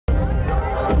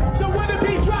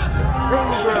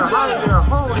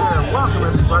Welcome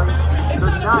everybody.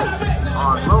 Tonight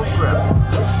on Road Trip,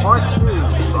 part 2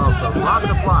 of the Rock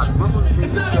the Block Brooklyn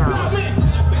Music Challenge,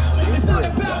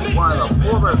 featuring one of the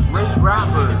former great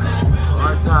rappers of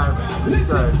our time,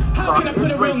 because talk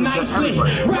inspiration to everybody.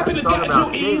 Let's talk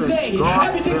about David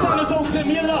God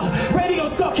Veira. Radio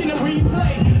stuck in the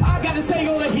replay. I gotta say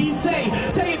all that he say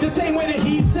it the same way that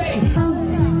he say.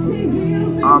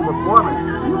 Our performance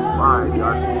by the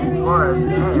RTB Choir and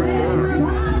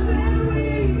Band.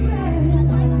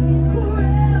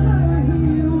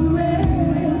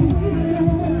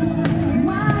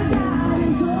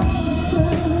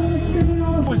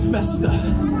 Messed up.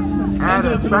 And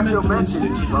a special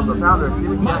mention from the founder of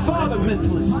Jimmy Jack My father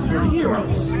mentalist,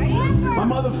 heroes. My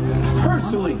mother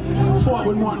personally fought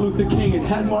with Martin Luther King and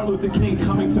had Martin Luther King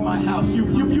coming to my house.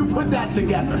 You put that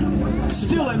together.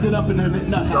 Still ended up in a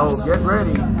nut house. So get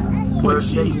ready. But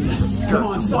Jesus, come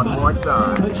on, somebody. One more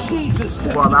time. But Jesus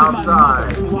From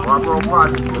outside Marlboro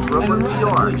Project in Brooklyn, New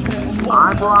York,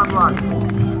 I'm Ron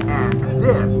Rondon, and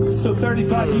this. So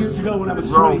 35 years ago when I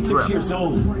was 26 years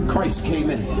old, Christ came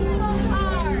in.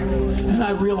 And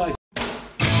I realized for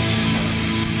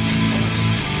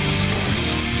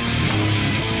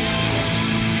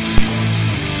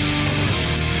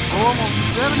almost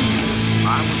 7 years,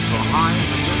 I was behind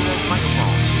the internet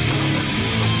microphone.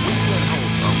 The weekend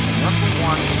host of the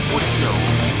 #1 sports show,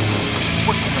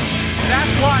 Sportsman.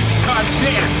 That's why God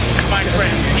damn, my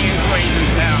friend, he is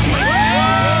raising down.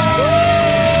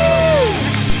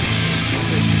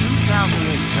 Since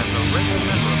 2008, as a regular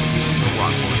member of the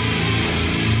Rock Board.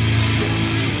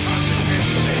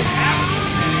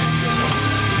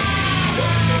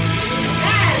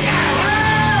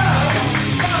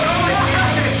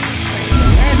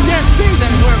 And this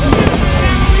season we're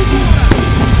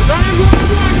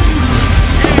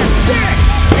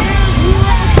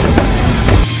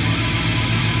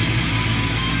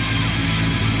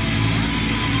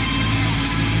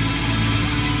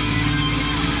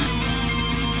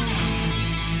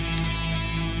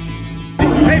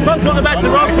Hey folks, welcome back to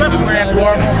the Road Trip. We're at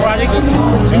Perfomer Project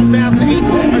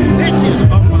 2008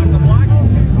 edition of Rock the Block.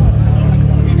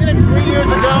 He did it 3 years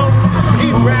ago.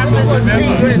 He's rapping,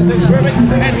 he's driven,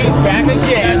 and he's back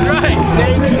again. That's right.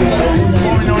 David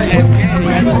going on again.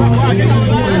 Wow, you know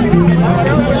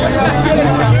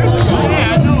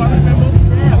yeah, I know, I remember.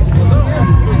 Yeah. So,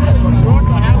 brought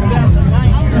the house down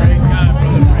tonight here. Praise God,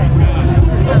 brother, praise God.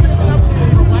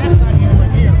 Last time you were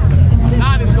here. A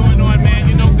lot is going on, man.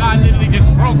 You know, God literally just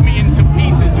broke me into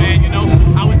pieces, man. You know,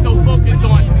 I was so focused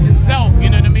on self, you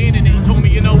know what I mean? And he told me,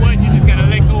 you know what, you just gotta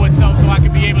let go of self so I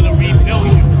can be able to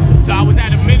rebuild you. So I was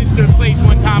at a minister place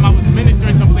one time. I was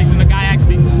ministering someplace, and the guy asked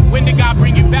me, when did God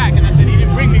bring you back? And I said, he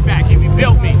didn't bring me back, he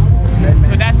rebuilt me.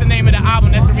 So that's the name of the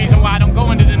album. That's the reason why I don't go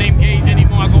under the name Gage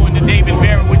anymore. I go under David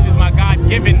Veira, which is my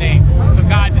God-given name. So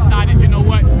God decided, you know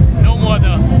what, no more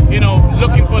the, you know,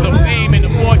 looking for the fame and the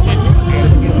fortune.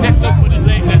 Let's look for the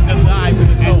lives of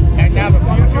the soul. And now the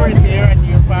future is here, and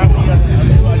you're probably right.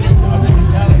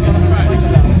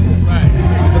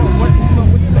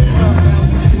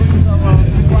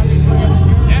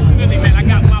 Definitely, man. I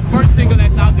got my first single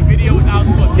that's out. The video is out.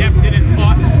 It's called Death Did Its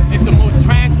Part. It's the most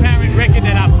transparent record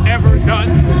that I've ever done,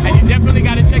 and you definitely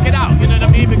got to check it out. You know what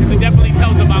I mean? Because it definitely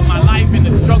tells about my life and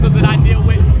the struggles that I deal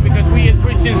with. Because we as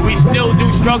Christians, we still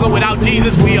do struggle. Without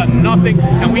Jesus, we are nothing,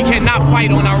 and we cannot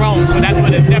fight on our own. So that's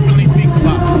what it definitely speaks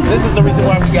about. This is the reason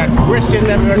why we got Christians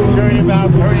that we're learning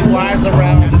about, turning lives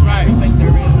around. That's right. Everything there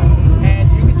is. And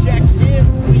you can check his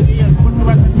CD and what's the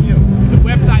rest of you? The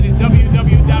website is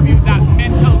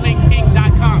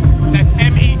www.mentallinkinc.com. That's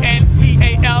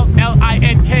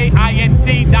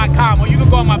mentallinkinc.com. Or you can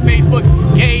go on my Facebook,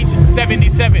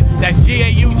 Gage77. That's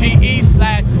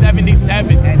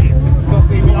GAUGE/77. And he's supposed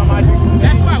to be on my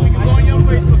That's right. We can go on your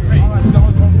Facebook page.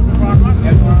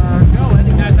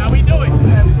 That's how we do it.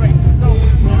 That's great. So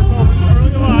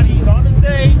early on, he's on the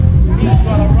stage. He's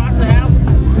going to rock the house.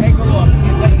 Take a look.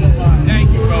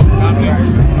 Thank you, bro. God bless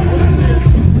you.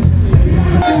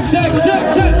 check.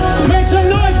 Make some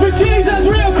noise for Jesus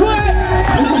real quick.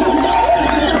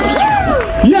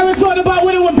 You ever thought about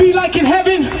what it would be like in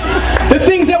heaven? The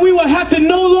things that we will have to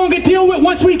no longer deal with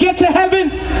once we get to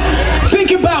heaven?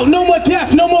 Think about no more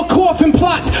death, no more coffin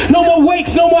plots, no more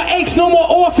wakes, no more aches, no more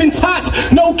orphan tots,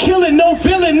 no killing, no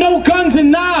villain, no guns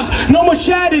and knives, no more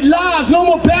shattered lives, no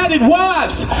more battered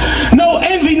wives, no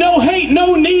envy, no hate,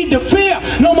 no need to fear,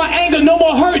 no more anger, no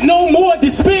more hurt, no more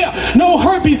despair, no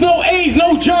herpes, no AIDS,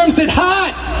 no germs that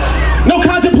hide, no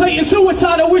contemplating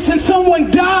suicide or wishing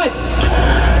someone died,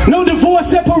 no divorce,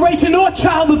 separation, or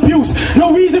child abuse,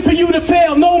 no reason for you to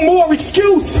fail, no more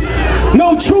excuse,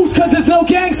 no truth cause there's no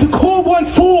gangs to call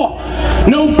 1-4,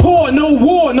 no poor,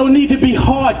 pure, no need to be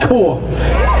hardcore.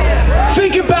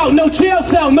 Think about no jail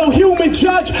cell, no human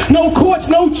judge, no courts,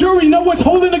 no jury, no one's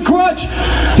holding a grudge.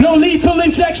 No lethal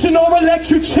injection or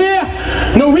electric chair.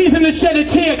 No reason to shed a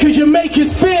tear, cause your make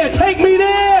is fair. Take me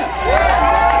there.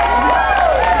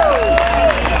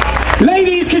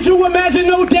 Ladies, could you imagine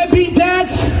no deadbeat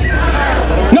dads?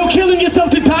 No killing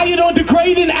yourself to diet or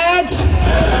degrading ads?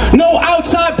 No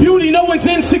outside beauty, no one's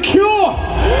insecure.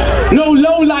 No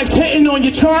lowlifes hitting on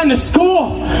you trying to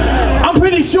score. I'm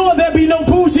pretty sure there'd be no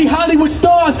bougie Hollywood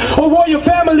stars or royal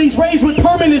families raised with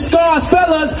permanent scars.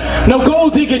 Fellas, no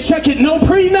gold diggers, check it, no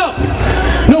prenup.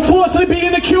 No falsely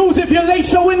being accused if you're late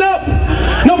showing up.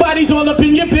 Nobody's all up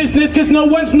in your business cause no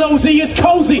one's nosy, it's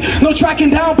cozy. No tracking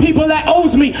down people that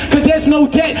owes me cause there's no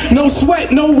debt, no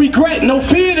sweat, no regret, no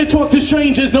fear to talk to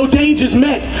strangers, no dangers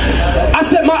met. I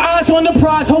set my eyes on the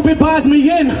prize, hope it buys me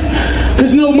in,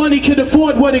 cause no money can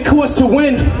afford what it costs to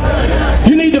win.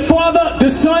 You need the Father, the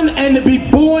Son, and to be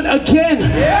born again,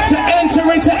 to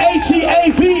enter into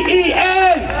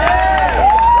H-E-A-V-E-N.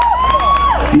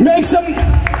 Make some...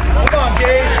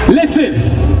 Listen,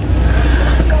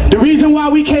 the reason why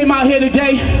we came out here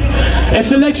today is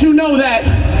to let you know that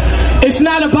it's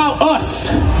not about us,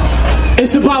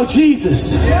 it's about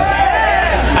Jesus.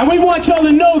 And we want y'all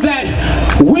to know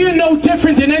that we're no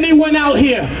different than anyone out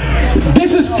here.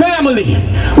 This is family.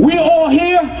 We all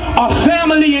here are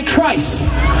family in Christ.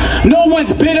 No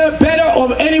one's bitter, better,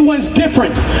 or anyone's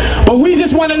different. But we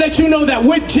just want to let you know that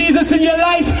with Jesus in your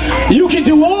life, you can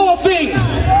do all things.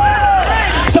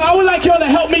 So I would like y'all to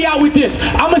help me out with this.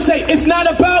 I'm going to say, it's not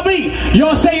about me.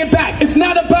 Y'all say it back. It's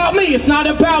not about me. It's not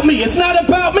about me. It's not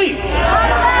about me.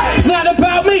 It's not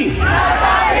about me.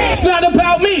 It's not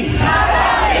about me.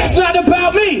 It's not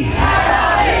about me.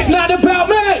 It's not about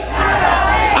me.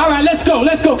 All right, let's go.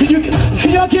 Let's go. Can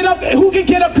y'all get up? Who can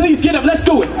get up? Please get up. Let's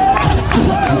do it.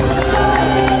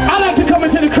 I like to come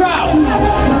into the crowd.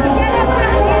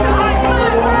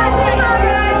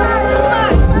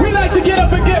 We like to get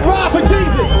up and get raw for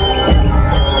Jesus.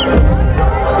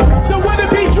 So when the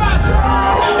beat drops,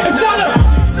 it's not a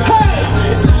hey.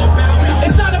 It's not about me.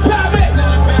 It's not about me. It's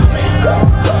not about me. It's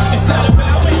not about me.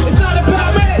 It's not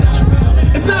about me.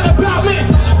 It's not about me. It's not about me. It's not about me.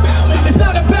 It's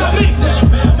not about me. It's not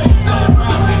about me.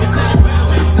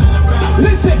 It's not about me.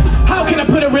 Listen, how can I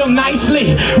put it real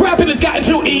nicely? Rapping has gotten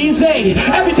too easy.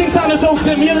 Everything sounded so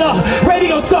similar.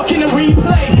 Radio stuck in the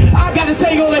replay. I gotta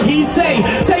say all that he say.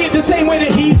 Say it the same way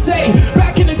that he say.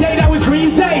 Back in the day that was Green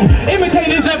Day.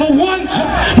 Imitators never won.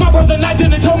 My brother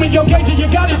Nathan told me, yo Gage, you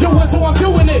gotta do it, so I'm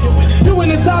doing it. Doing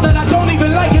the sound that I don't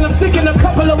even like, and I'm sticking a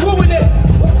couple of ruin it.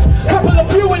 Couple of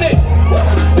few in it.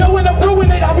 Don't end up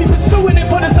ruining it, I'll be pursuing it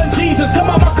for the son Jesus. Come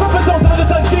on, my comfort zone's for the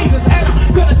son Jesus. And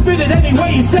I'm gonna spit it any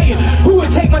way you say it. Who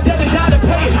would take my debt and die to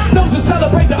pay it? Those who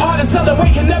celebrate the art and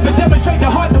celebrate can never demonstrate the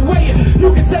heart to weigh it.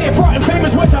 You can say it front and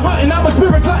famous, what you're hunting. I'm a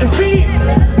spirit glutton feed.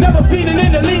 Never feeding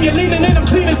in the lean, you're leaning in, I'm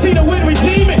clean and see the wind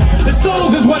redeeming. The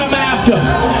souls is what I'm after.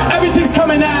 Everything's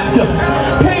coming after.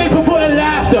 Pain is before the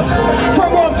laughter.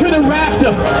 From up to the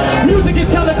rafter. Music is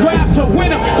telegraphed to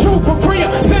winner. Truth for freer.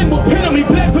 Sin will pin him. He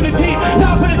bled for the team.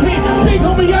 Die for the team. Big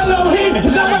homie Elohim.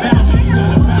 It's not about me.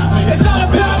 It's not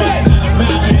about me.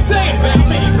 Say it.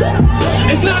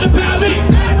 It's not about me. It's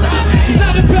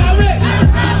not about me.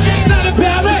 It's not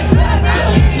about me.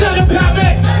 It's not about me.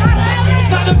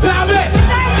 It's not about me.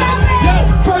 Yo,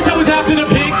 first I was after the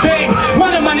big fame.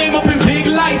 Running my name up in big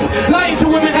lights. Lying to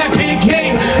women had big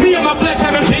game. Me and my flesh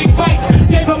having big fights.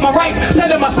 Gave up my rights.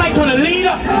 Set my sights on a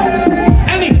leader.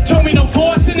 And he told me no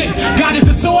force in it. God is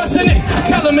the source in it.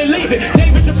 Tell him and leave it.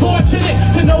 David, you're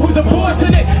fortunate to know who's the boss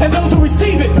in it. And those who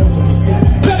receive it.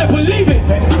 Better believe it.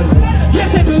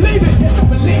 Yes, they believe it.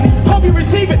 Hope you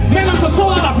receive it. Man, I'm so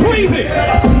sold out, I breathe it.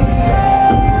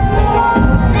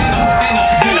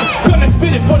 And I'm gonna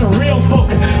spit it for the real folk.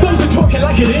 Those who talking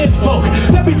like it is folk.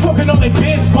 They be talking on their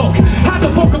biz folk. How the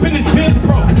folk up in this biz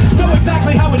broke. Know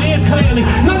exactly how it is clearly.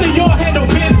 None of y'all handle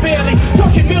biz barely.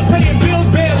 Talking meals, paying bills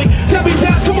barely. Tell me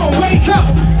that, come on, wake up.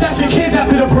 That's your kids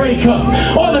after the breakup.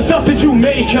 All the stuff that you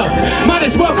make up. Might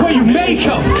as well call you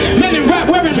makeup. Men in rap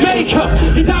wearing makeup.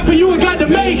 He died for you and got the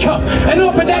makeup. And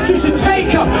off of that you should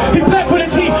take up. He bled for the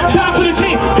team, died for the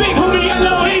team. Big homie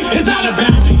Elohim. It's not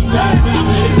about me.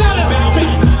 It's not about me.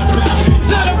 It's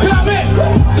not about me.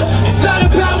 It's not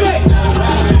about me.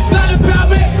 It's not about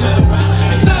me.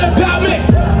 It's not about me.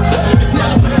 It's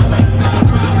not about me.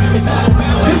 It's not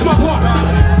about me. It's my part.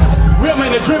 Real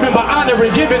men are driven by honor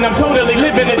and giving. I'm totally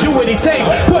living and do what he says.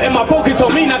 Putting my focus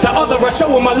on me, not the other. I show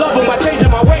him my love and my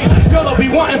changing my ways. Girl, I'll be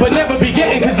wanting but never be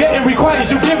getting. Cause getting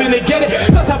requires you giving and get it.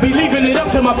 Plus I'll be leaving it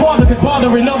up to my father. Cause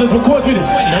bothering others will cause me to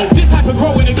sweat. This type of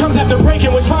growing, it comes after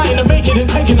breaking. We're trying to make it and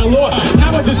take it.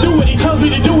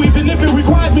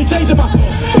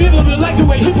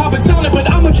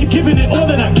 giving it all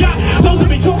that I got. Those that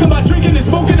be talking about drinking and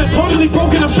smoking are totally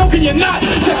broken. I'm choking, you're not.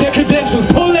 Check their credentials,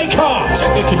 pull their cards.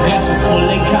 Check their credentials, pull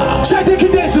their cards. Check their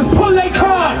credentials, pull their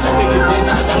cards. Check their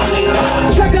credentials, pull their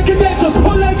cards. Check their credentials,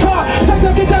 pull their cards. Check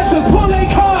their credentials, pull their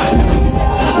cards.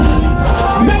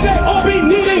 May they all be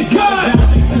needing God.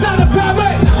 It's not about me.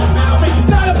 It's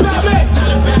not about me.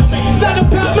 It's not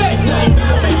about me.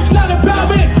 It's not about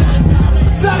me.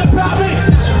 It's not about me.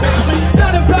 It's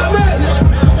not about me.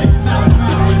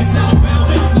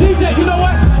 DJ, you know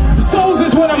what? Souls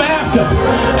is what I'm after.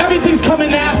 Everything's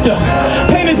coming after.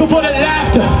 Pain is before the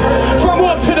laughter. From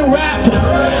up to the rafter.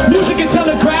 Music is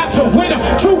telegraphed to winner.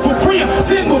 Truth for freedom.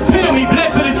 Sin will pin me.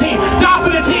 Bled for the team. Die for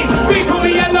the team. Be for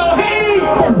me. Elohim.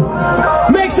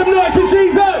 Make some noise for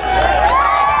Jesus.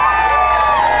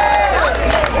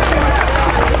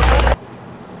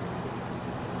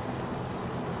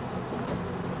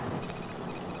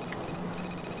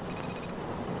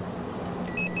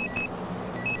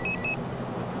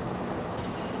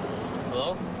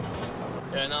 Hello?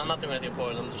 Yeah, no, I'm not doing anything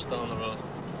important. I'm just on the road.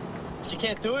 She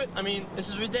can't do it? I mean, this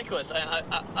is ridiculous.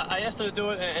 I asked her to do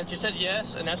it, and she said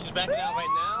yes, and now she's backing out right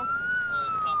now.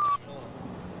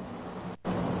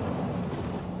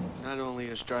 Not only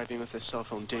is driving with a cell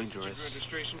phone dangerous,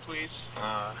 registration, please.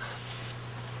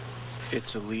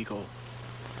 It's illegal.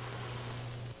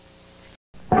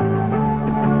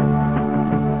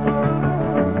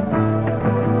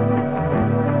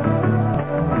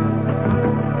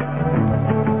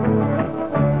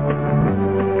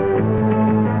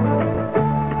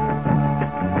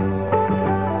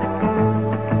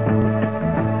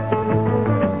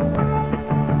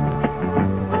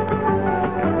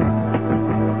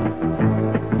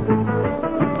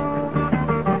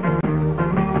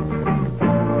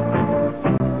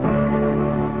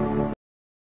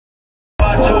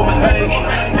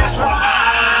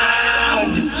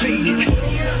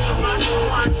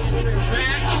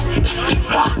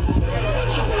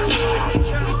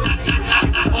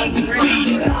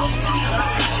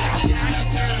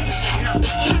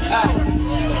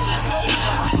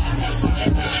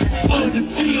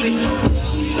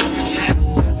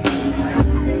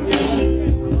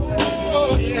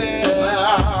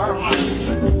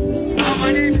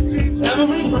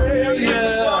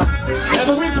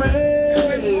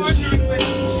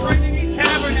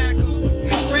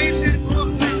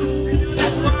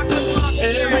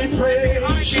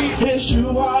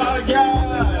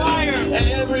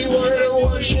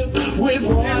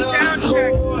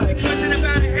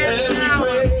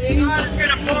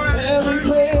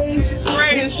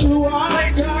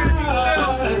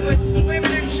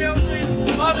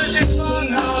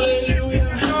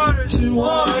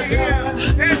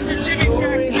 Pastor Jimmy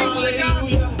Jack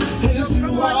Ministries, so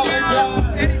come on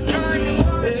down anytime you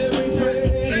want.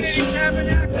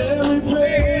 Every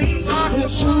praise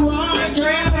is to our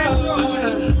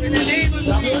God. In the name of Jesus.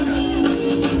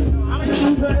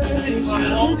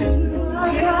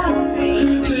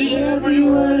 To every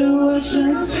word of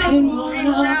worship in one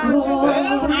accord.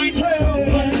 Every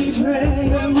praise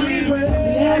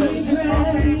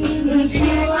is to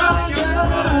our God.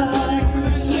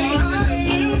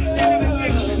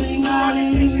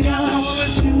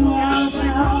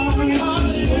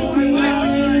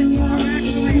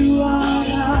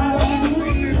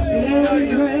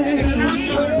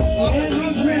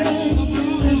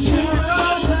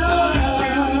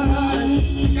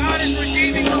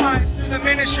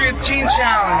 Ministry of Teen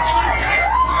Challenge,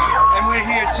 and we're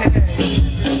here today to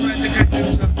spread the good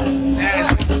news of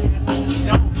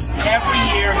every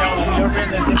year we're in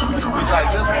the different countries like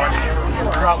this one,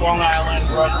 throughout Long Island,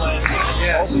 Brooklyn.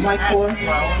 Yes. Mic 4.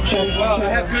 Well, I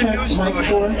have good news for you,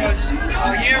 because a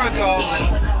year ago,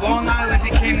 Long Island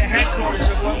became the headquarters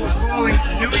of what we're calling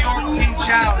New York Teen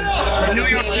Challenge. The New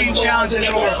York Teen Challenge has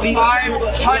over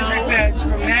 500 beds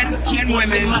for men and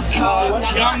women,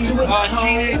 young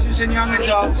teenagers and young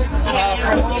adults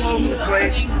from all over the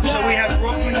place. So we have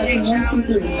Brooklyn Teen Challenge,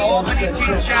 Albany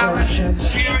Teen Challenge,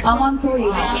 Syracuse. I'm on 3.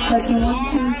 Testing 1,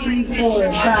 2, 3,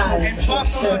 4, 5. And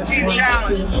Buffalo Teen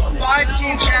Challenge. 5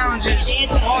 teen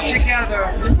challenges all together,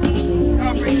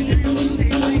 covering the New York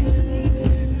State region.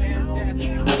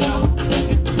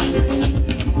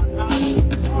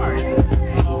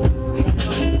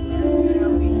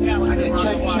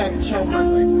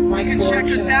 You can check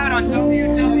us out on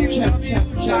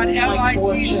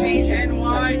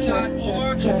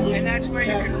www.litcny.org, and that's where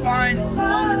you can find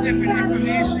all the different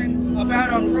information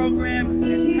about our program.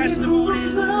 There's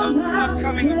testimonies of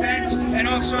upcoming events and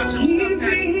all sorts of stuff that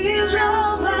Teen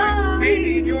Challenge is doing,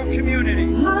 maybe in your community.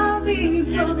 You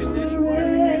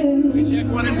can check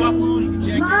one in Buffalo, you can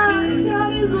check one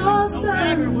no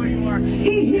matter where you are.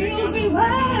 He heals me when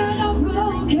I'm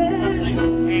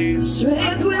broken,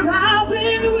 strength where I've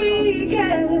been weak,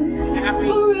 and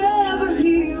forever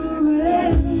He will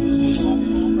reign.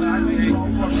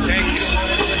 Thank you.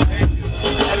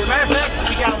 As a matter of fact,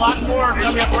 we got a lot more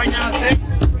coming up right now at 6.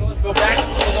 Let's go back and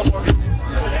pull up more.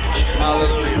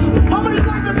 Hallelujah. How many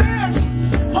like to dance?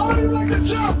 How many like to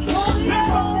jump? This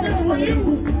song is for you.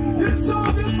 This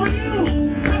song is for you.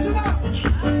 Listen up.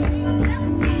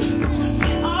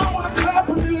 I want to clap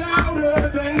a little louder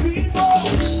than before.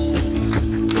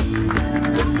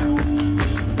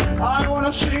 I want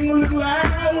to sing a little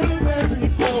louder than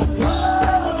before.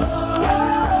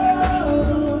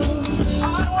 I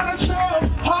want to jump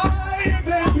higher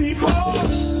than before.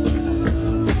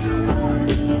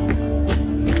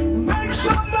 Make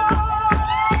some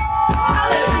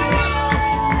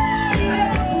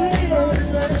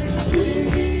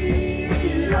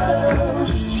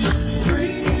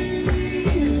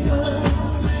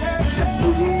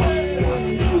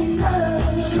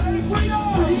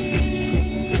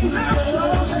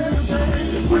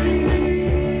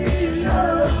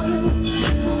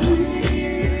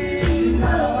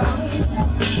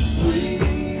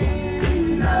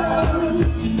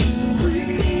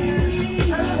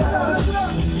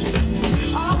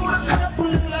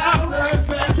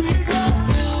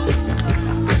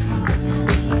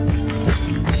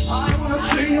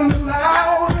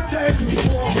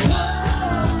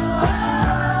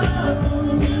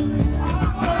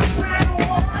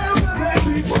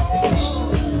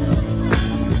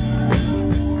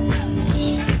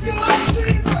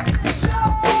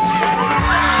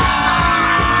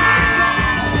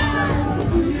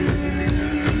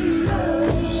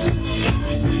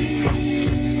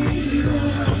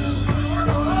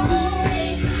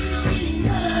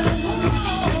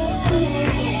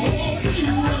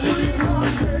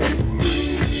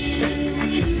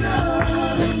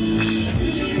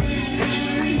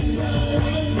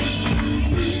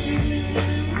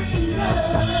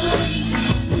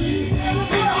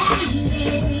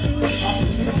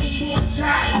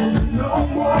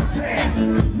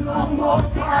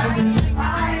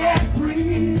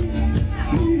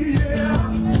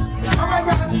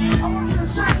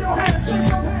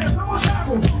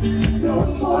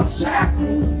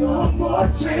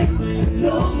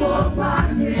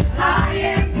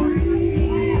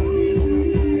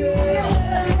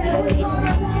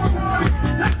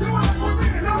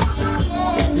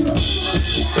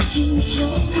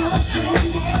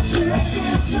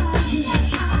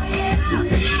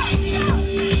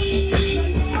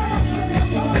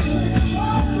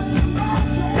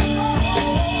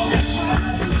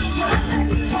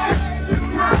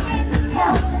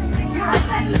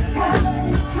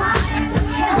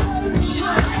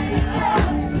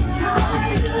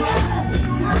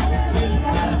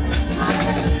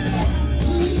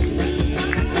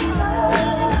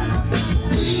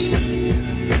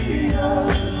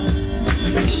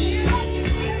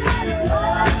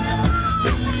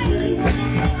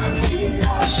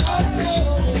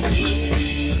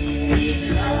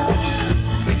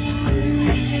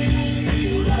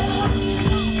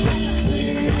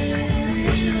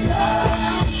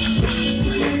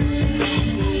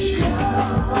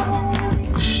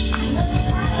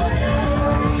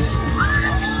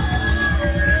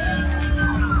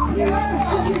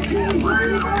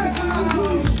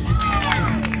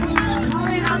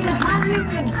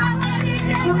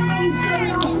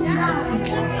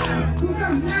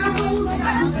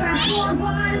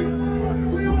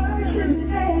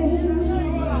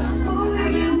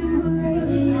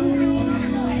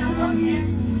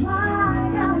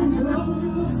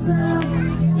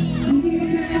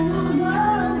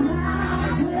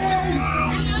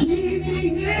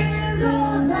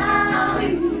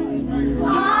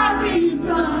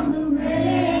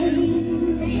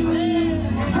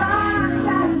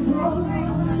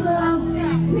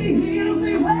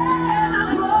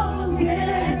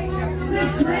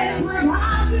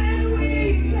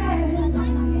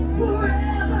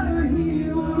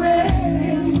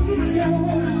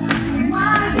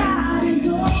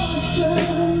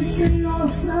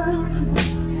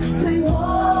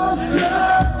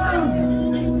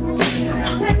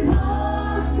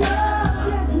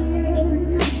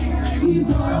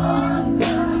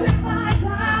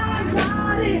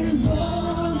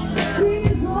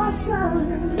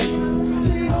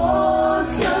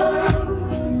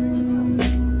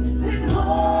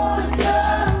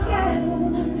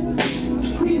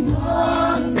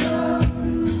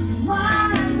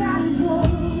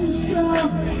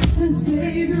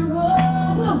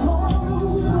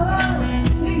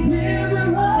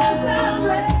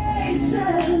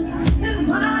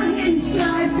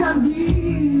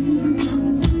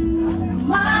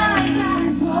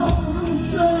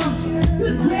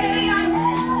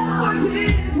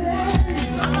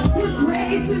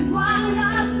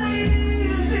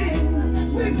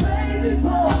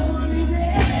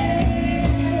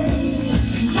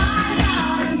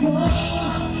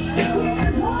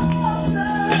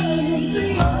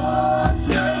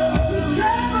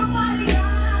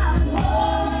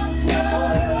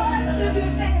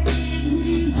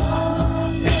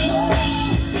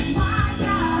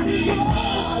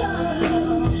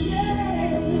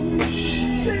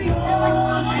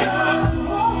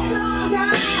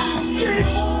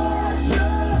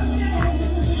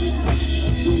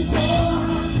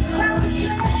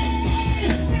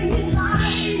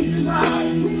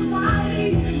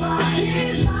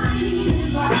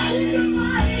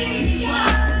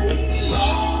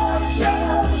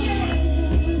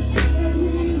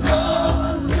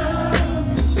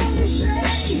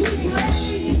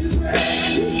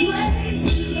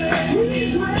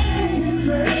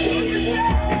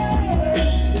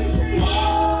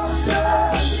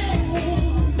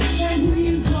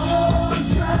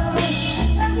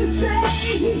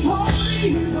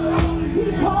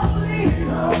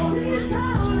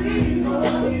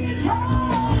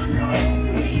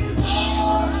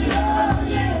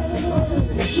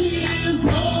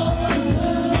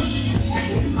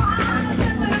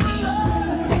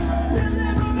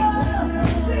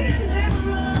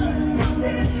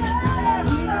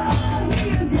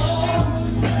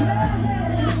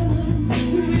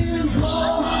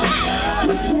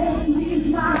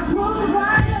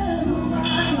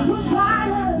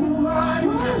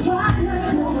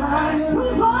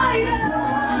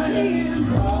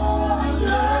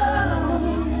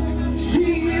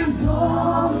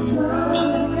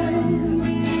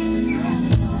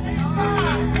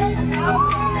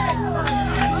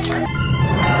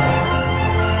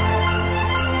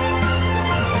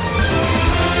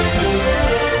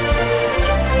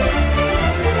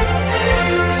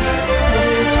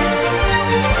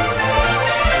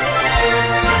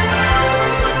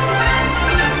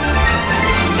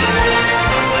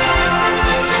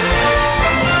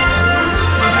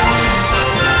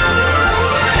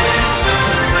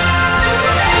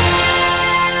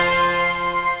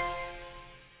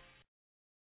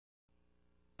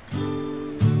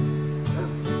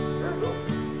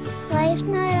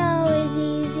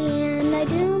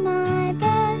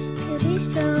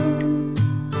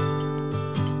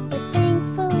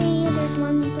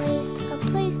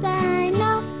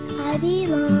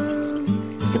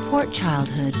Support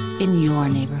childhood in your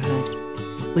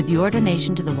neighborhood. With your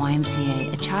donation to the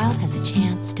YMCA, a child has a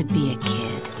chance to be a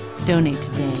kid. Donate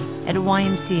today at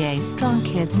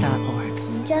ymcastrongkids.org.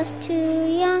 I'm just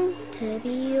too young to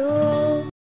be old.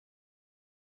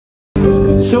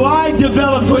 So I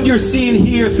developed what you're seeing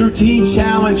here through Teen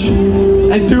Challenge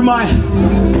and through my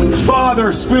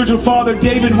father, spiritual father,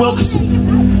 David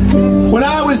Wilkerson. When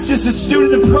I was just a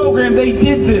student in the program, they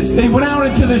did this. They went out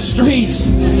into the streets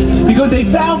because they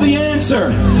found the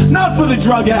answer. Not for the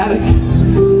drug addict,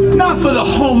 not for the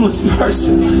homeless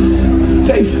person.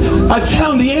 I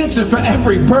found the answer for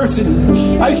every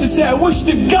person. I used to say, I wish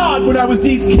to God when I was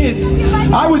these kids.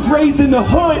 I was raised in the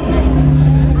hood.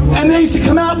 And they used to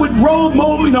come out with mobile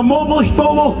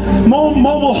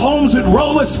homes with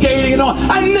roller skating and all.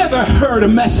 I never heard a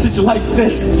message like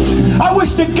this. I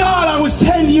wish to God I was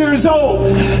 10 years old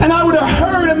and I would have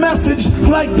heard a message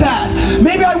like that.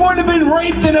 Maybe I wouldn't have been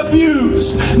raped and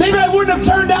abused. Maybe I wouldn't have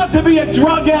turned out to be a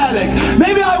drug addict.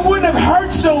 Maybe I wouldn't have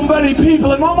hurt so many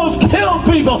people and almost killed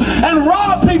people and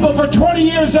robbed people for 20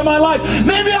 years of my life.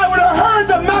 Maybe I would have heard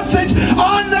the message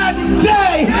on that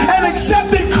day and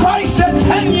accepted Christ at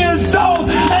 10 years old,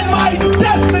 and my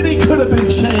destiny could have been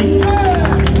changed.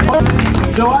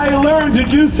 So I learned to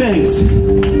do things,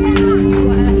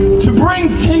 to bring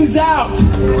things out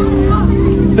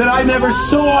that I never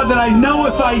saw, that I know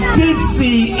if I did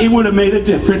see, it would have made a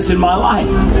difference in my life.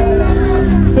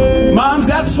 Moms,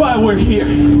 that's why we're here.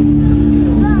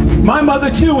 My mother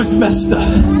too was messed up.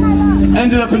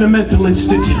 Ended up in a mental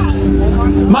institute.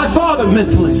 My father,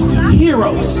 mental institute.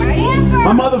 Heroes.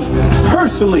 My mother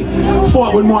personally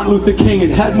fought with Martin Luther King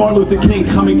and had Martin Luther King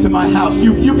coming to my house.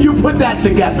 You put that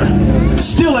together.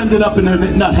 Still ended up in a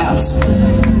nut house.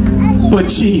 But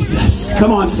Jesus,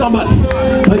 come on somebody.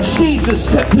 But Jesus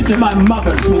stepped into my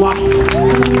mother's life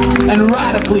and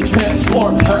radically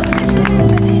transformed her.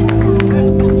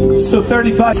 So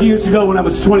 35 years ago when I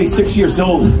was 26 years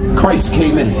old, Christ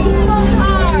came in.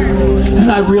 And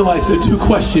I realized there are two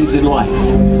questions in life.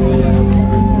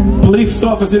 Police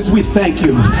officers, we thank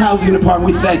you. Housing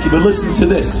department, we thank you. But listen to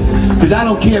this, because I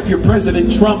don't care if you're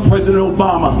President Trump, President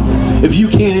Obama. If you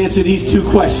can't answer these two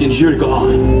questions, you're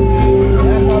gone.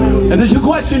 And the two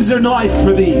questions in life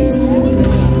for these.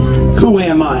 Who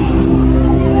am I?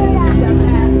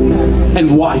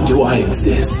 And why do I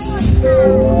exist?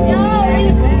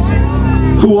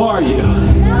 Who are you?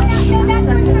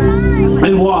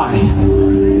 And why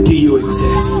do you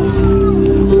exist?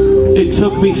 It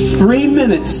took me 3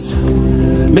 minutes,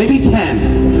 maybe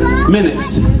 10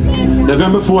 minutes,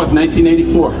 November 4th,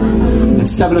 1984, at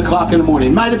 7 o'clock in the morning.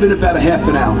 It might have been about a half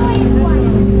an hour.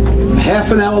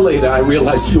 Half an hour later, I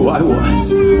realized who I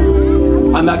was.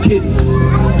 I'm not kidding.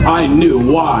 I knew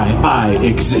why I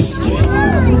existed.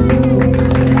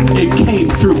 It came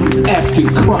through asking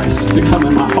Christ to come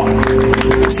in my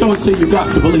heart. Someone say, you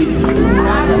got to believe.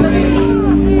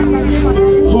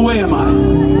 Who am I?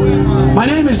 My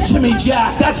name is Jimmy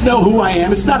Jack. That's not who I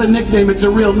am. It's not a nickname, it's a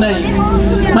real name.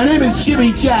 My name is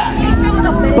Jimmy Jack.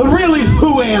 But really,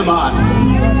 who am I?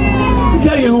 I'll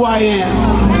tell you who I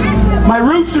am. My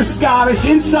roots are Scottish.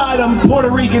 Inside I'm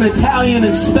Puerto Rican, Italian,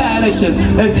 and Spanish,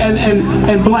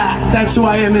 and black. That's who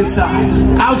I am inside.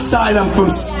 Outside I'm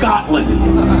from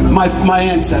Scotland, my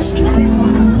ancestors.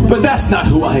 But that's not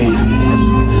who I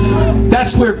am.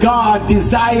 That's where God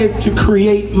desired to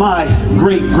create my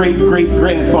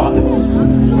great-great-great-grandfathers.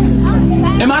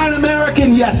 Am I an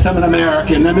American? Yes, I'm an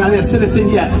American. Am I a citizen?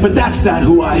 Yes. But that's not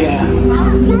who I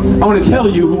am. I want to tell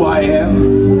you who I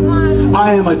am.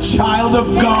 I am a child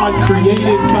of God,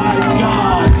 created by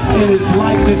God in His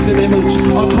likeness and image.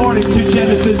 According to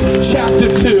Genesis chapter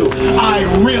 2, I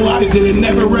realized it and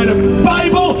never read a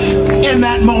Bible. In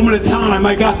that moment of time,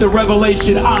 I got the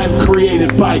revelation I'm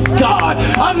created by God.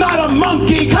 I'm not a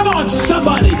monkey. Come on,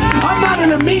 somebody. I'm not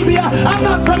an amoeba. I'm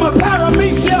not from a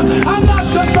paramecia. I'm not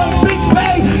from Big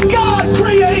Bay. God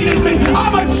created me.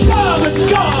 I'm a child of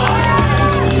God.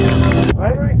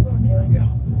 Right, here we go.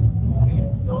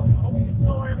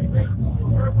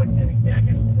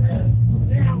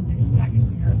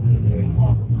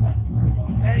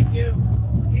 Thank you.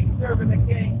 Keep serving the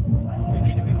King. We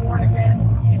need to be born again.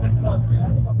 Keep it close.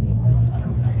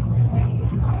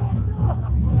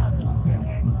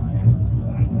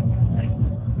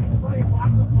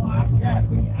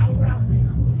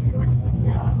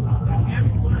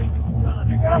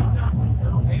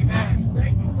 Amen.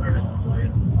 Thank you for this.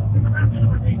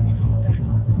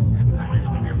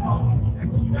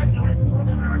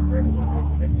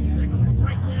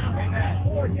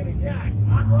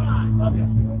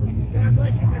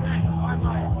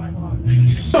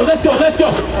 Let's go, let's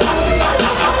go.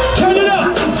 Turn it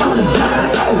up.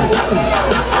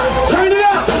 Turn it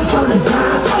up.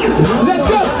 Let's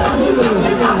go.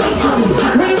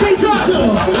 When the beat drops,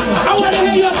 I want to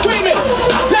hear you screaming.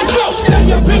 Let's go. Say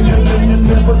your bigger.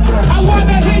 I want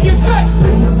to hear you sex.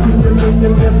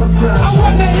 I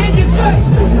want to hear you sex.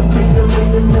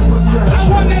 I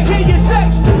want to hear you sex.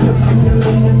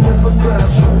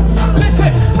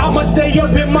 Listen, I'ma stay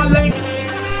up in my lane.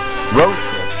 Road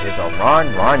Trip is a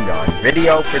Rondon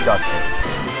video production.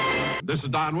 This is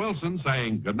Don Wilson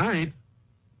saying good night.